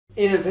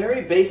In a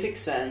very basic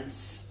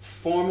sense,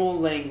 formal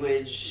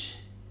language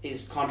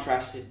is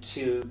contrasted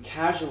to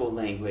casual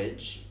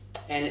language,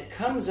 and it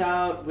comes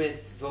out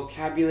with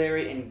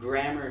vocabulary and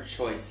grammar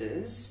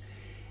choices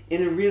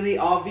in a really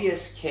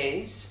obvious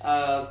case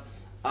of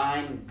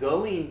I'm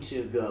going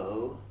to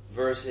go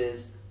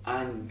versus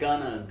I'm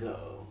gonna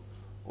go,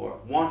 or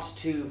want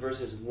to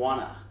versus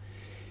wanna.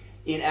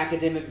 In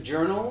academic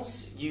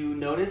journals, you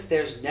notice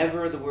there's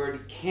never the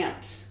word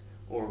can't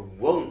or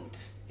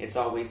won't. It's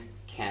always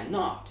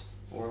cannot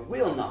or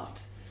will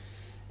not.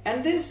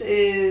 And this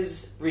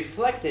is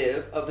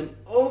reflective of an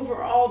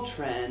overall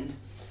trend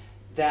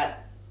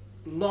that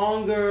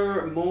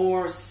longer,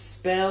 more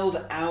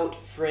spelled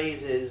out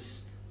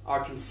phrases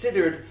are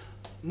considered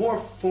more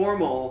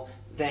formal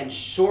than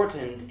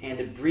shortened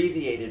and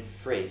abbreviated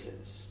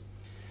phrases.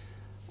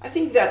 I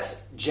think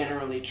that's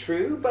generally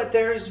true, but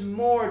there's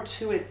more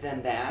to it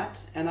than that,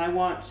 and I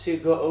want to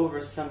go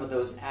over some of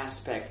those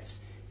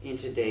aspects in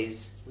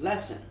today's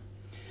lesson.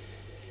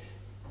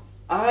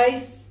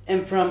 I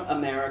am from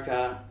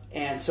America,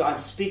 and so I'm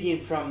speaking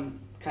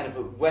from kind of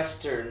a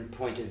Western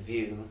point of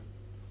view,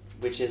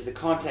 which is the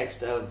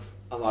context of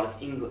a lot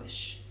of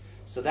English.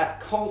 So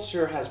that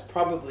culture has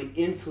probably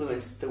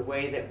influenced the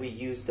way that we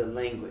use the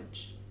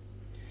language.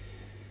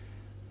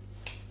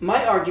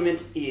 My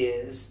argument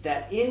is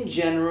that in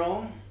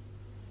general,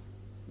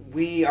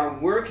 we are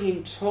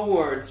working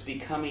towards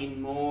becoming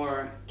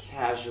more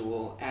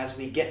casual as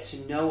we get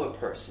to know a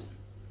person.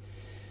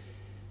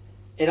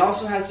 It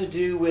also has to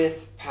do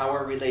with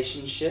power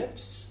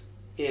relationships.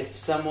 If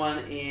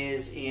someone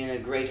is in a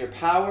greater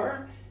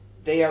power,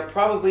 they are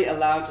probably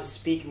allowed to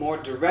speak more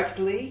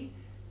directly,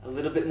 a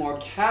little bit more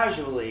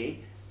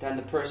casually than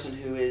the person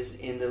who is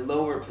in the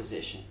lower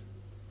position.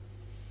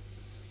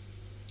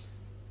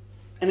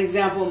 An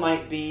example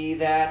might be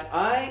that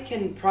I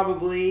can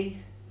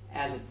probably,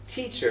 as a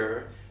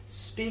teacher,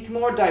 speak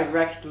more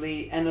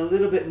directly and a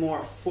little bit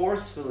more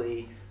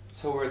forcefully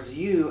towards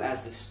you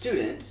as the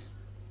student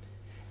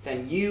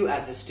than you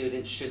as the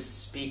student should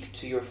speak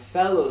to your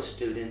fellow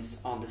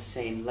students on the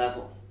same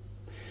level.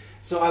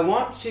 So I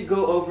want to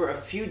go over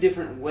a few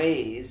different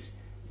ways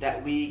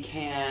that we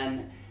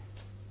can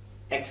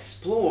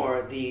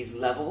explore these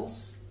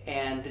levels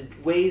and the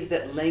ways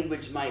that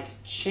language might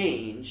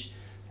change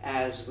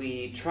as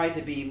we try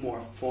to be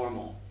more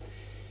formal.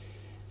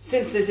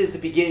 Since this is the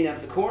beginning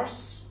of the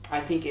course,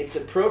 I think it's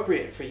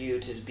appropriate for you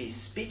to be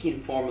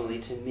speaking formally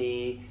to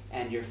me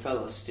and your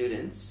fellow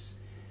students,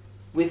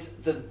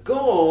 with the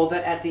goal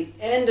that at the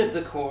end of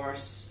the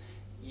course,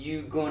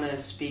 you're going to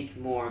speak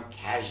more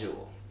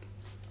casual.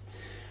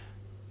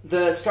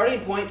 The starting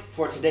point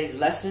for today's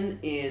lesson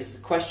is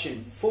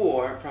question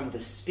 4 from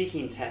the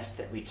speaking test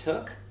that we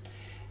took.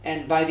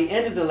 And by the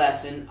end of the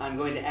lesson, I'm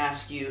going to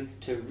ask you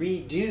to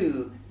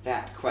redo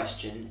that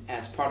question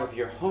as part of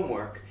your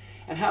homework.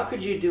 And how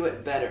could you do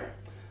it better?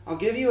 I'll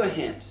give you a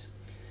hint.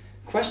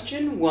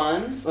 Question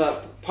 1,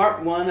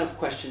 part 1 of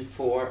question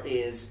 4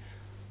 is,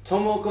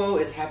 Tomoko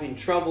is having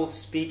trouble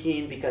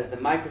speaking because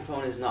the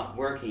microphone is not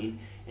working,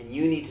 and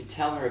you need to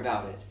tell her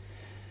about it.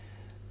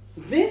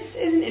 This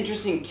is an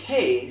interesting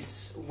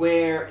case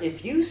where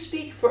if you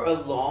speak for a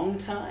long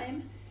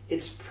time,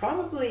 it's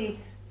probably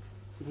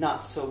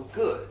not so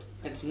good.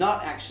 It's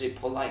not actually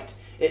polite.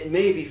 It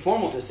may be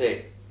formal to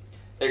say,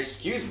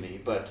 "Excuse me,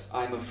 but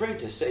I'm afraid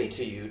to say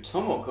to you,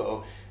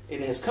 Tomoko,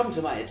 it has come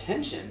to my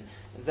attention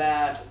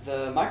that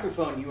the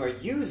microphone you are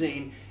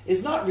using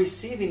is not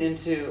receiving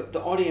into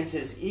the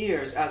audience's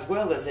ears as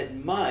well as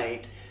it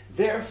might.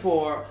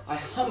 Therefore, I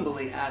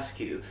humbly ask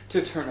you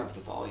to turn up the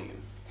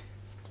volume."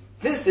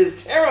 This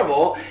is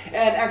terrible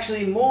and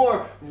actually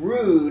more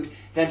rude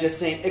than just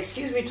saying,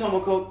 "Excuse me,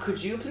 Tomoko,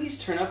 could you please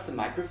turn up the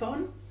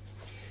microphone?"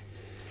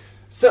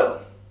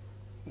 So,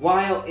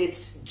 while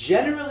it's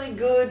generally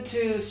good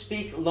to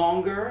speak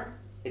longer,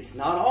 it's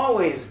not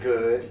always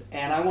good,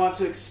 and I want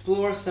to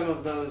explore some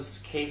of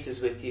those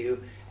cases with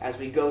you as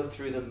we go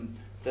through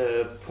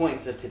the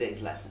points of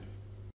today's lesson.